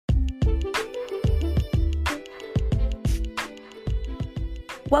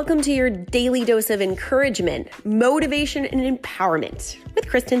Welcome to your daily dose of encouragement, motivation, and empowerment with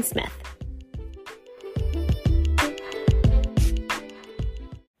Kristen Smith.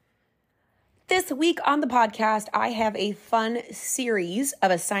 This week on the podcast, I have a fun series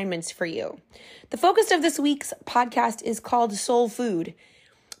of assignments for you. The focus of this week's podcast is called Soul Food.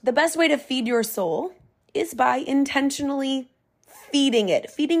 The best way to feed your soul is by intentionally feeding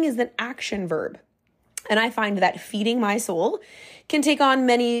it. Feeding is an action verb. And I find that feeding my soul can take on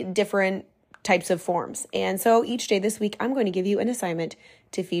many different types of forms. And so each day this week, I'm going to give you an assignment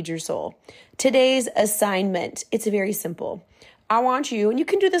to feed your soul. Today's assignment, it's very simple. I want you, and you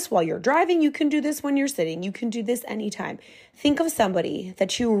can do this while you're driving, you can do this when you're sitting, you can do this anytime. Think of somebody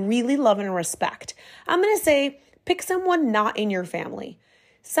that you really love and respect. I'm going to say, pick someone not in your family.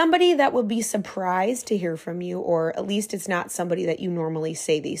 Somebody that will be surprised to hear from you, or at least it's not somebody that you normally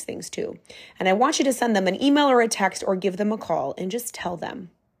say these things to. And I want you to send them an email or a text or give them a call and just tell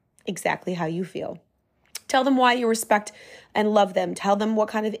them exactly how you feel. Tell them why you respect and love them. Tell them what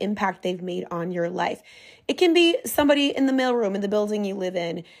kind of impact they've made on your life. It can be somebody in the mailroom in the building you live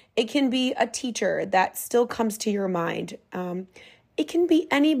in. It can be a teacher that still comes to your mind. It can be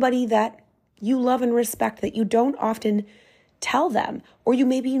anybody that you love and respect that you don't often tell them, or you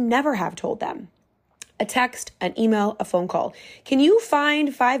maybe never have told them. A text, an email, a phone call. Can you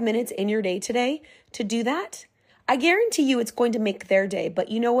find 5 minutes in your day today to do that? I guarantee you it's going to make their day,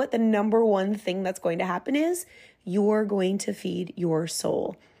 but you know what? The number one thing that's going to happen is you're going to feed your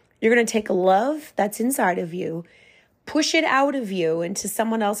soul. You're going to take love that's inside of you, push it out of you into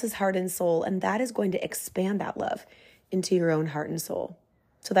someone else's heart and soul, and that is going to expand that love into your own heart and soul.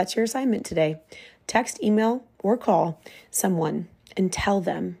 So that's your assignment today. Text, email, or call someone and tell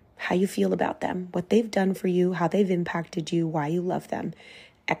them how you feel about them, what they've done for you, how they've impacted you, why you love them,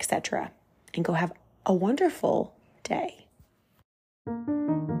 etc. And go have a wonderful day.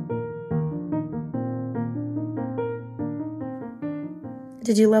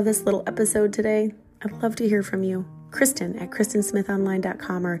 Did you love this little episode today? I'd love to hear from you. Kristen at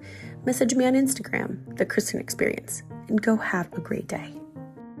kristensmithonline.com or message me on Instagram, The Kristen Experience, and go have a great day.